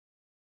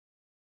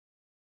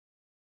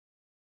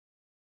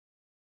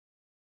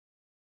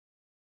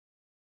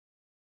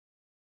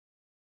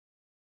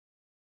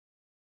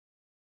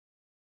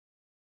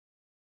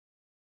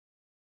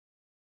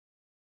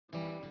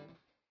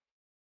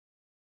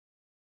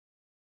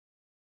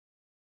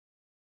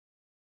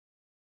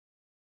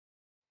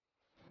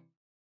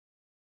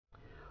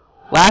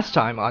Last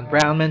time on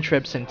Brownman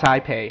Trips in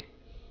Taipei.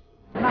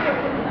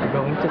 I'm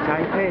going to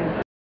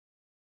Taipei.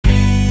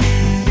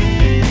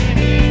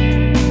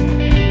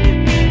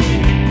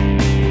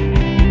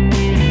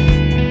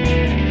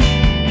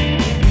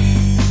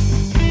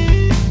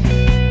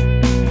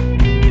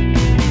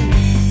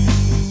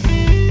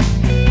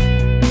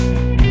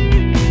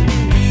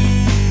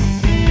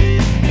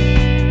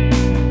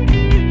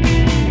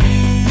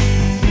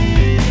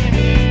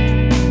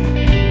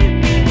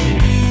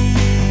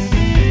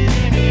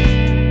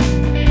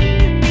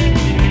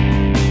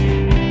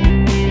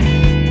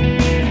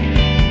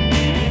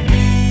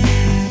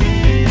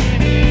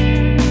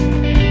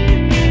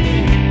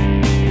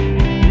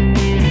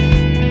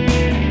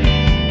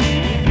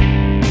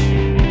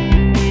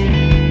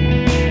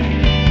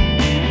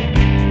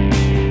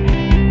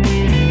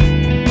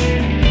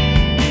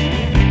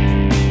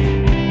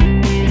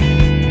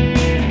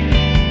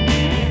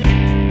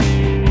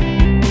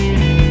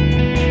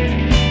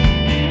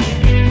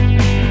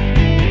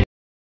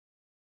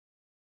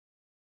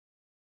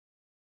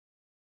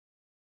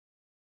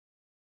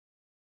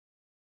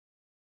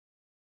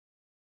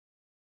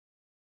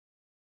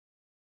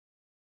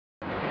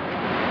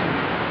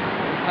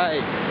 Hi,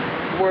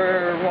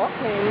 we're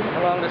walking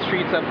along the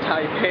streets of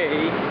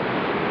Taipei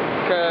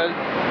because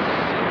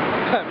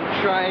I'm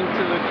trying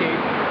to locate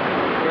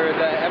where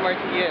the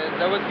MRT is.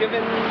 I was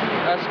given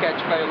a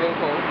sketch by a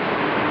local,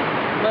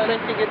 but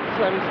I think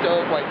I'm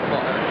still quite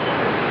far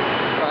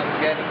from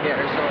getting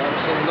there, so I'm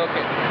still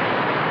looking.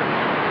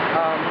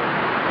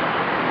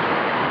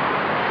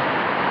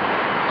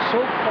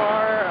 So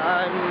far,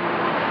 I'm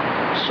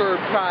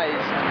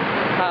surprised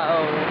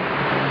how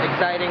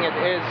exciting it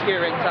is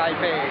here in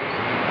Taipei.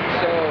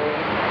 So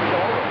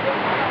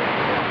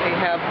they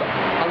have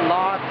a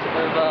lot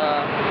of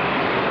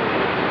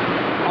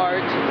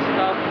art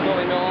stuff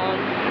going on,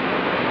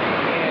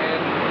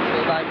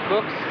 and like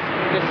books.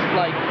 This is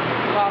like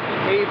coffee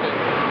haven.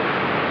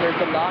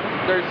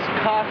 There's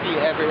coffee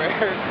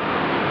everywhere.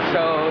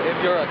 So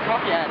if you're a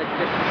coffee addict,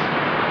 this is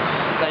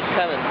like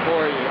heaven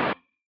for you.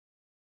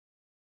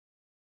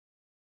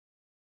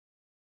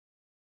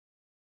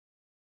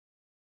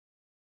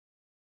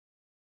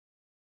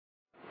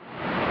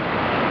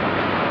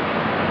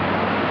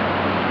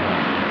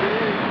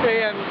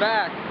 Hey, I'm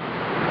back.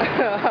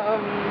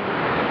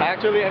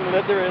 Actually, I'm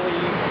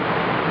literally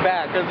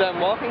back because I'm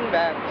walking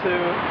back to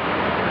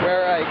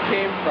where I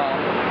came from.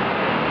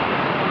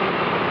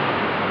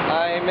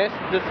 I missed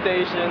the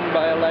station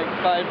by like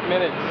 5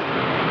 minutes.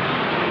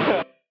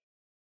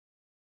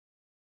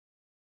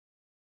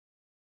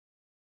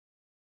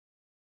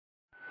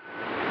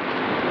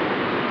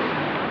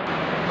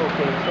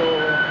 Okay, so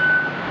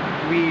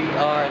we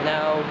are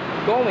now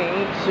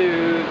going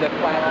to the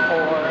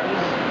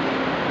platforms.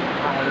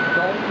 I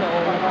don't know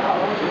how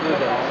to do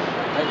this.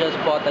 I just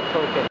bought the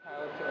token. I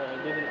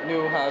didn't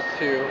know how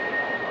to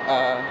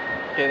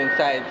get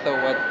inside. So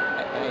what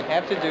I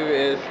have to do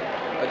is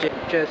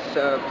just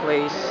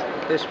place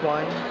this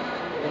one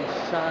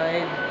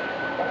inside,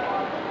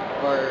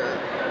 or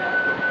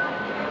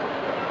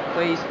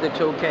place the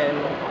token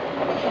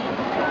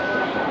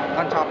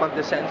on top of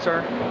the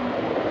sensor.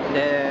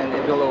 Then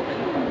it will open.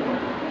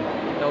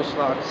 No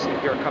slots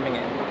if you're coming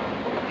in.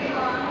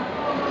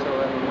 So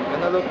I'm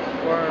gonna look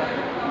for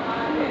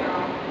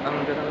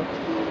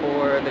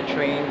the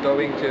train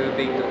going to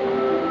Beitou.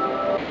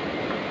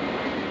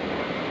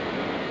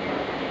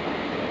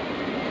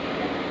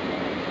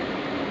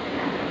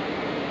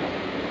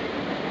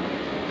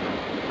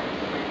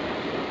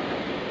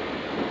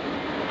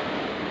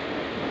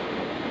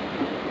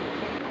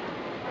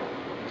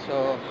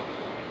 So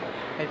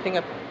I think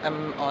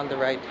I'm on the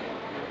right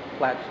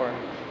platform.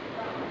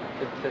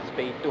 It says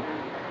Beitou.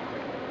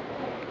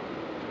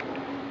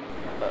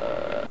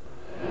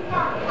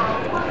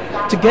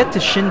 To get to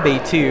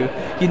Beitou,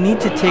 you need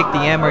to take the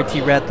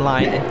MRT Red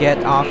Line and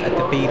get off at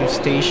the Beitou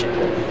station.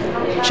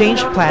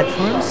 Change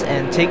platforms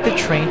and take the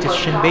train to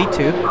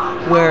Beitou,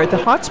 where the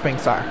hot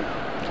springs are.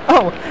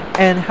 Oh,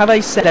 and have I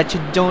said that you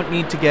don't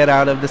need to get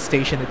out of the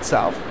station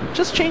itself?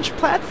 Just change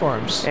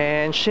platforms.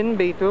 And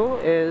Beitou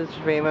is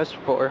famous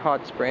for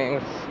hot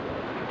springs.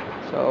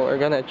 So we're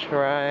gonna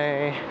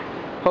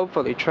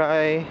hopefully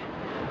try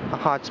a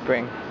hot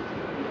spring.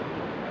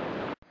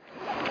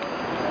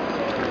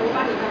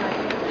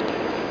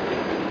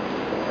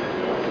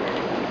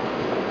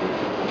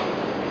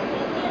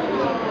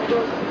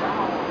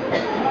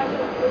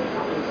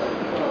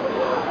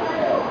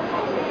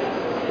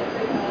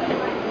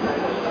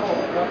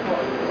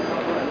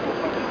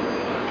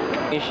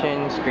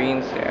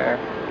 Screens there.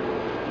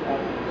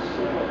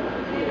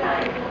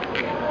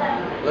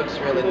 Looks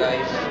really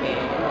nice.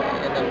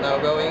 And I'm now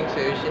going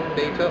to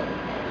Beitou.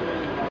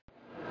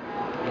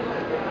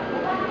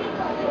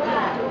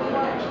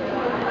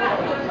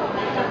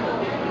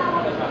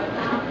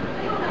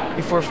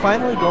 Before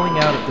finally going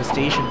out of the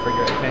station for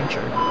your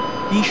adventure,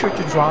 be sure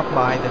to drop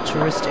by the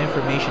tourist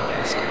information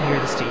desk near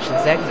the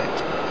station's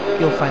exit.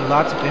 You'll find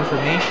lots of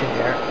information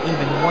there,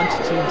 even 1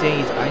 to 2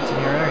 days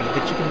itinerary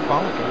that you can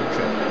follow for your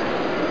trip.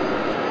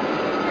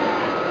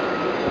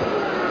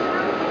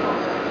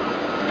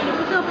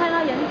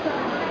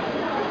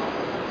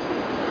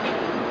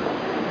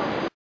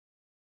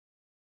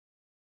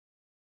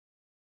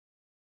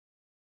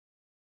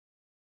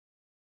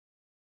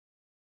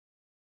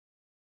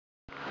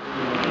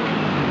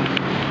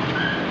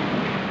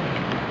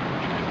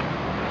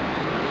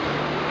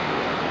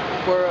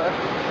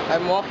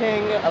 I'm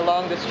walking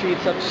along the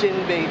streets of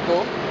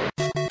Beitou.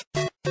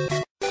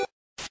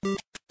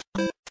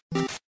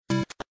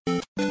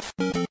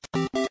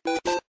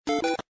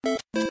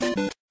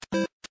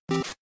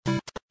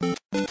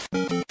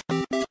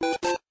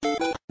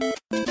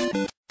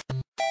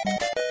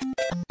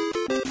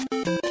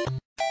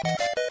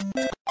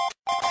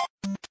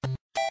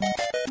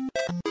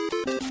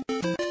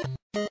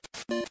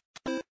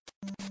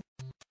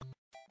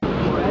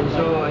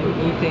 So I'm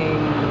eating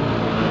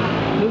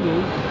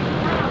noodles.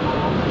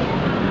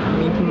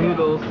 I'm eating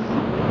noodles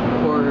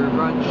for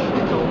lunch.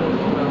 It's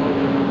almost 12.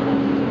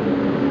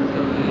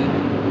 So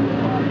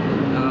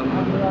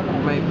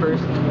my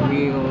first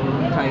real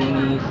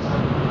Taiwanese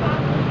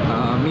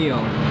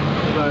meal.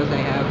 Plus I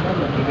have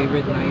my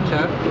favorite night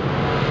chef.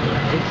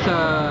 It's a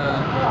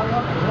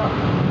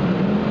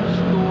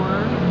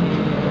store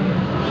in,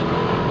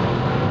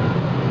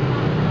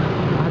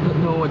 I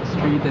don't know what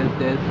street is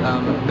this,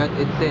 but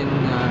it's in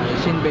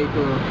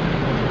Beitou.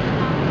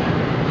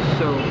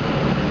 So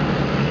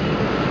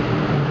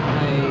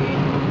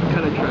I'm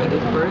gonna try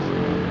this first.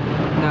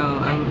 Now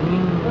I'm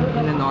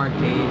in an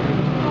arcade,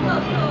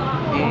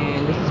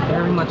 and this is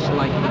very much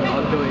like the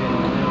auto in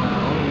Manila,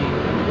 only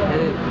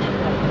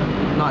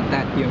it's not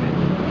that humid.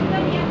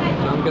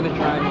 So I'm gonna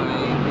try my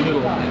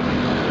noodle thing.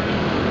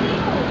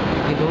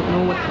 I don't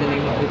know what's the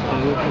name of this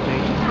food because I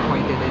just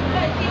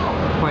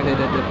pointed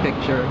at the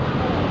picture,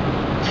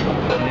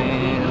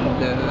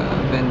 and the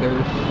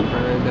vendors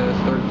or the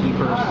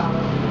storekeepers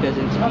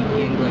doesn't speak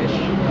English,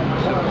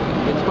 so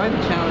it's quite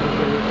a challenge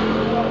for this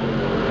store.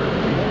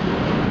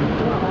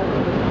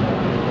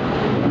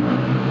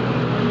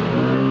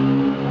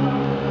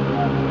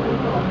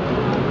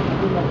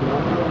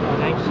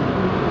 Thanks.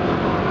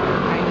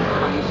 Kind of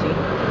spicy.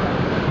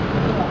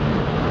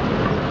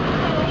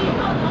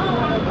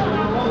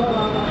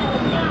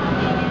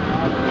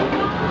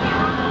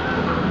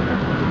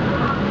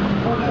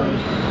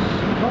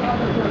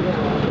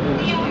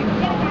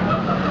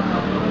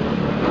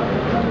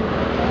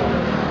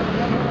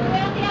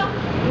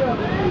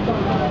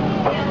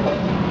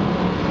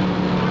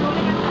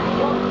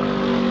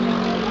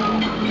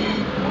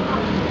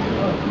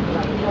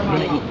 I'm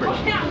gonna eat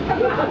first.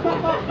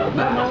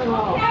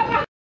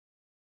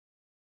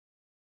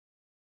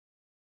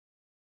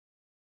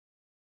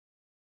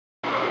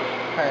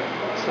 Alright,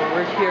 so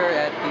we're here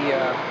at the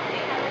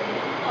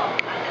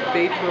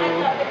Beitou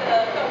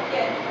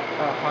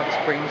Hot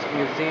Springs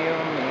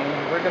Museum, and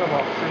we're gonna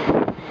walk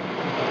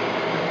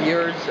through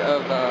years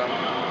of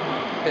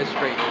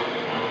history.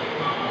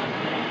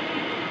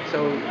 So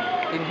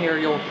in here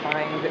you'll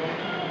find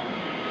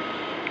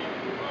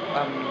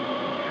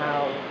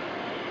how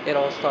it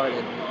all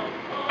started.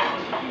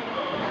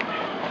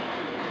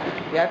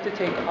 You have to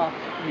take off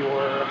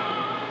your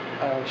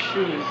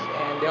shoes,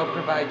 and they'll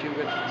provide you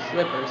with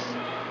slippers.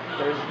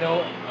 There's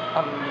no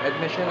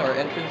admission or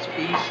entrance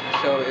fees,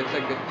 so it's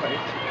a good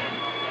price.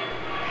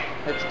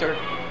 Let's start.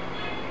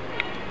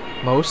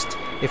 Most,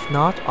 if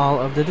not all,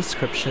 of the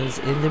descriptions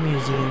in the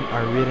museum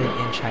are written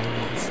in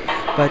Chinese,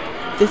 but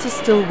this is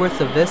still worth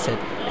a visit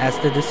as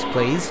the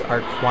displays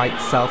are quite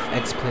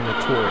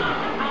self-explanatory.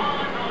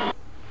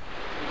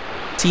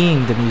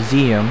 Seeing the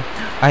museum,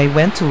 I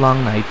went to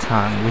Long Nai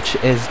Tang, which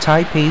is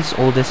Taipei's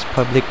oldest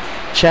public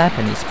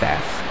Japanese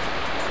bath.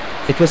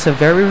 It was a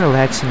very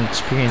relaxing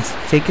experience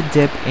to take a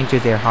dip into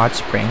their hot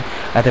spring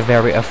at a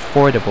very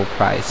affordable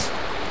price.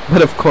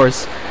 But of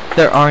course,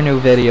 there are no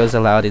videos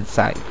allowed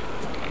inside.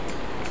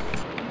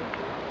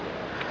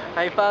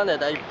 I found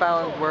it. I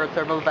found where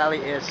Thermal Valley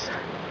is.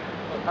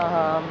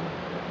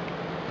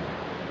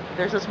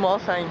 There's a small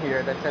sign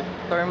here that says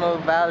Thermal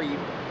Valley,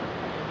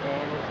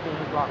 and it's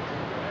being blocked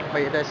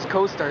by this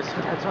coaster,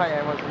 so that's why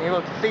I wasn't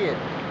able to see it.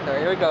 So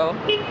here we go.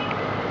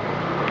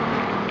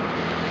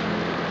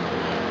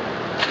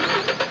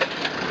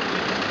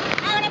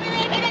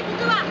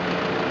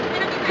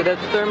 So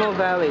that's Thermal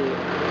Valley.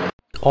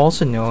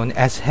 Also known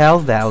as Hell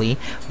Valley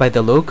by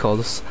the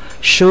locals,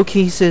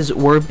 showcases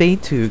where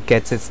Beitou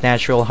gets its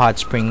natural hot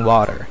spring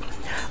water.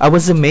 I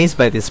was amazed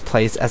by this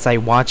place as I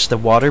watched the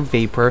water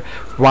vapor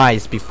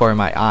rise before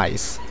my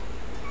eyes.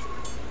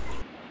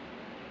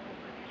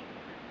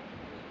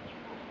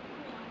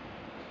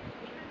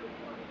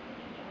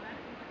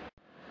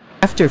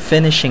 After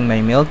finishing my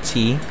milk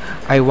tea,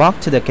 I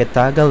walked to the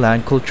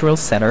Ketagalan Cultural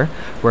Center,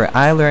 where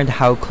I learned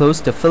how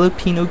close the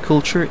Filipino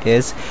culture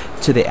is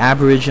to the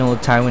Aboriginal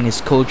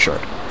Taiwanese culture.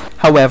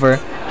 However,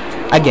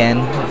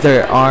 again,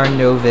 there are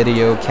no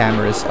video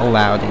cameras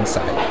allowed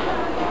inside.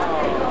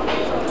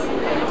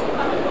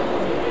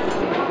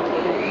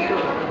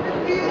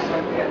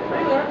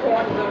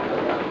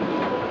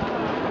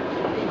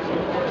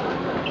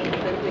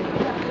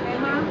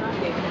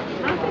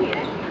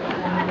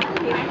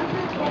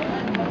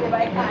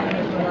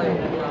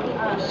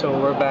 So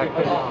we're back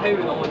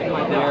here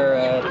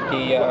at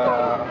the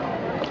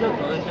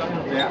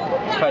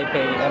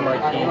Taipei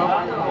MRT.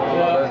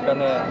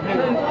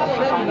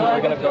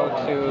 We're gonna go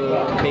to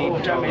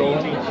Beitou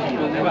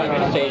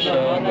station,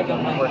 and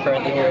then we're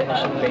currently here in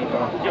Beitou.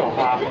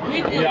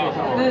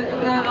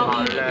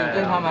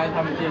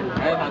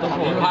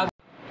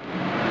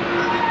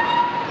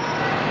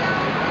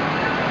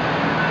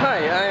 Hi,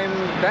 I'm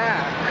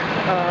back.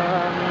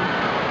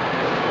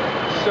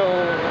 So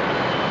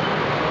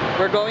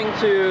we're going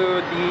to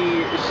the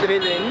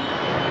Shilin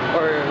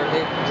or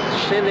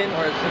Shilin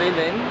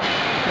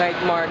night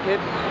market.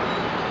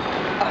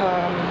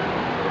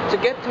 To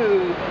get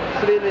to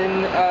Shilin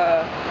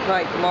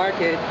night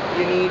market,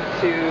 you need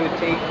to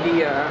take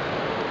the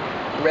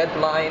red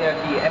line of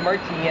the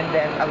MRT and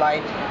then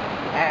alight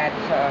at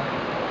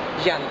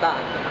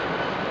Jiandan.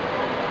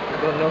 I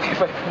don't know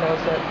if I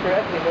pronounced that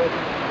correctly, but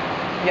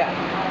yeah,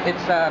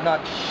 it's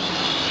not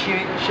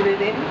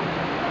Shilin,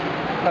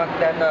 not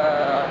that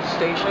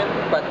station,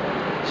 but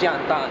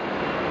Jiandan.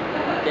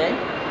 Okay.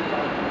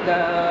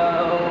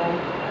 Now,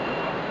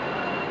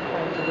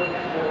 trying to look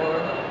for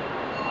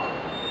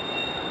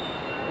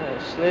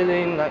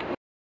Shilin night.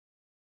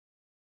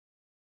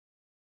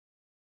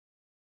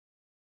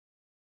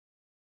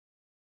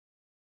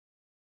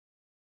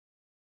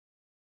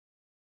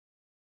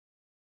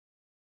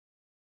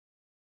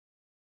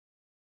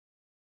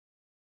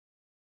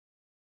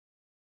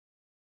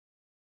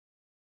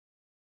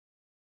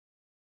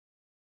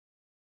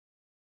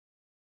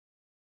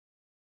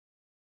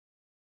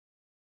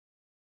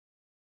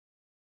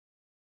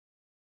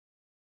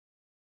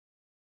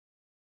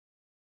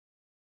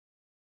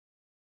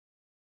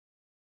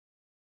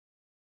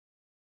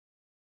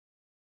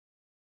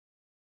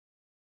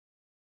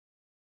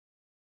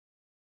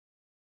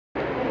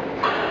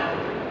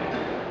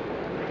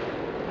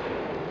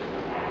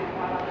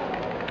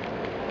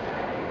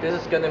 This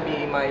is gonna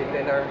be my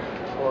dinner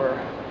for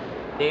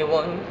day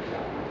one,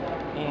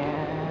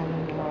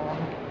 and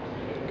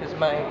because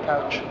my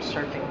couch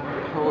surfing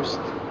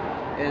host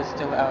is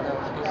still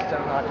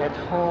not at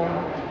home,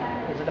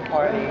 he's at a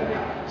party,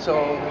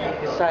 so we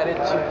decided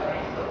to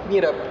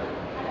meet up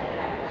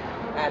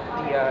at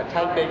the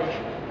Taipei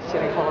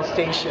City Hall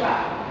station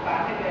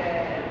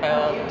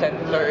at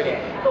 10:30.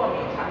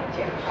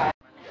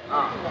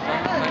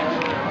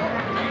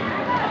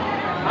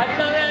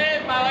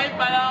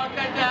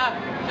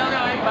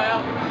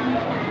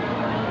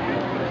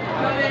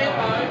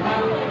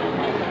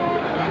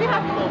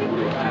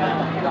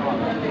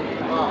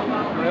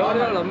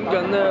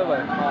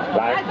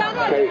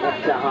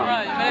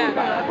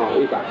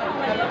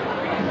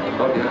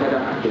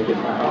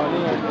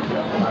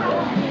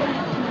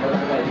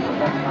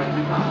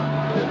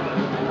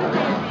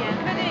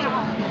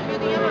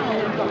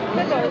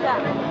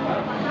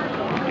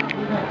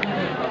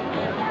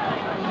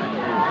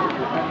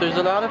 There's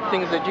a lot of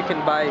things that you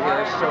can buy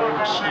here, so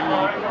cheap.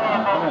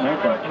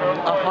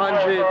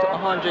 100 to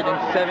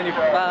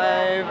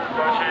 175.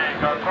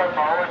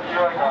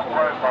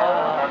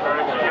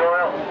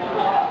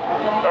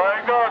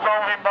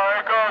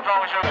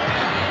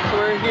 So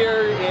we're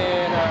here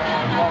in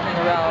walking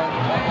around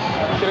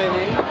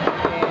Shilin,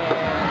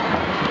 and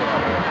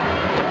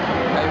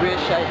I wish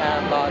I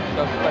had lots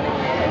of money.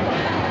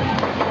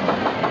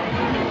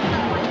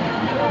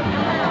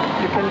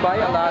 You can buy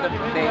a lot of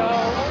things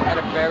at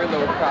a very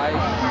low price.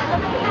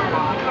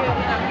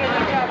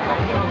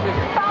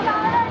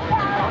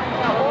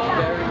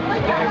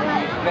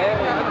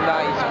 Very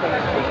nice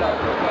place to shop.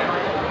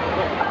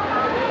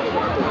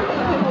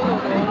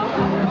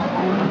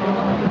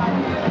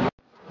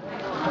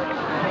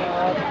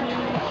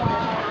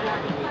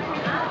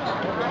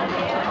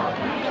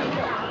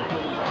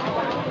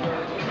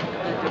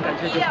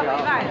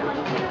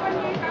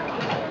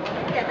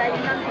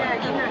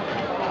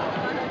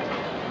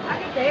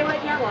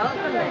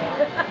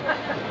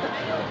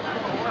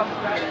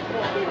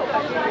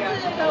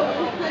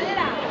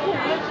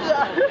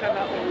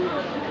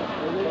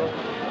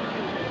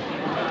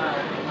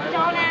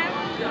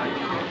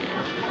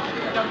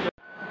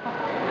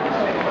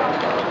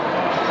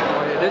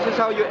 This is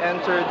how you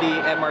enter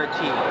the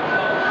MRT.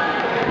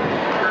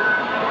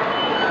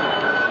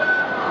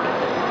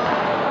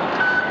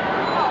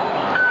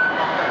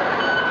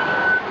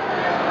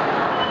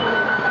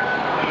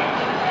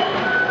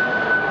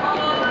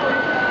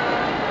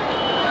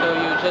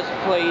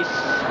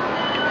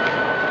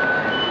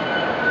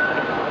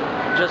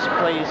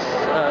 Place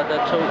the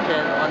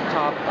token on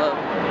top of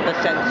the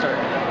sensor.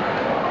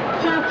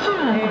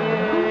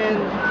 And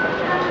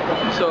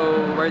so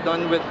we're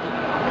done with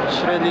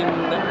Shilin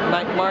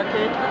night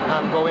market.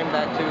 I'm going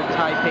back to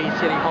Taipei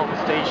City Hall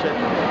station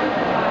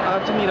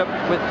to meet up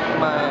with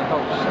my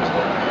host.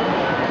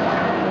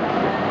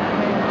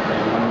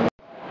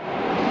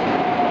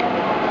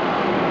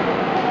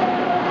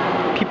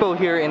 People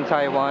here in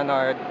Taiwan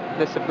are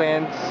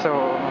disciplined,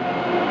 so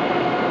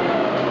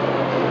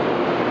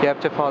you have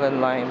to fall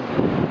in line.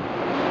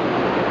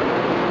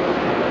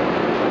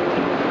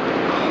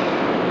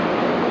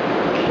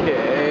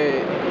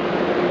 Okay.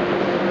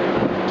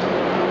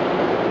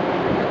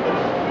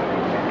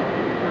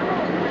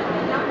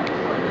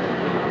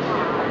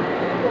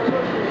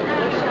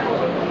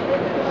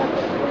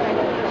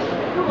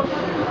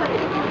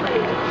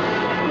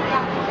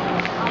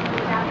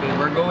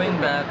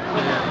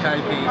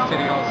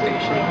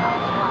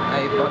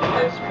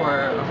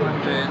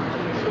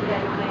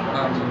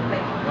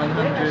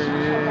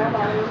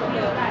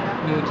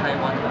 200 new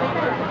Taiwan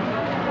dollar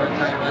or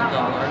Taiwan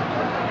dollar,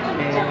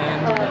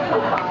 and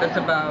that's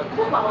about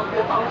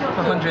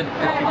 150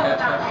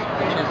 pesos,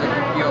 which is a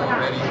good deal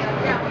already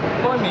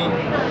for me.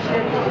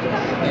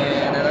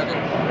 And I love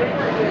it.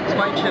 It's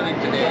quite chilly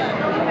today,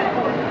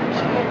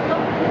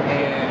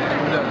 and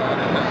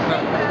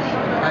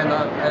I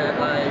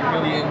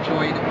really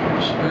enjoyed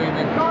Shilin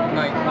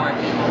night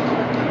market.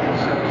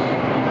 So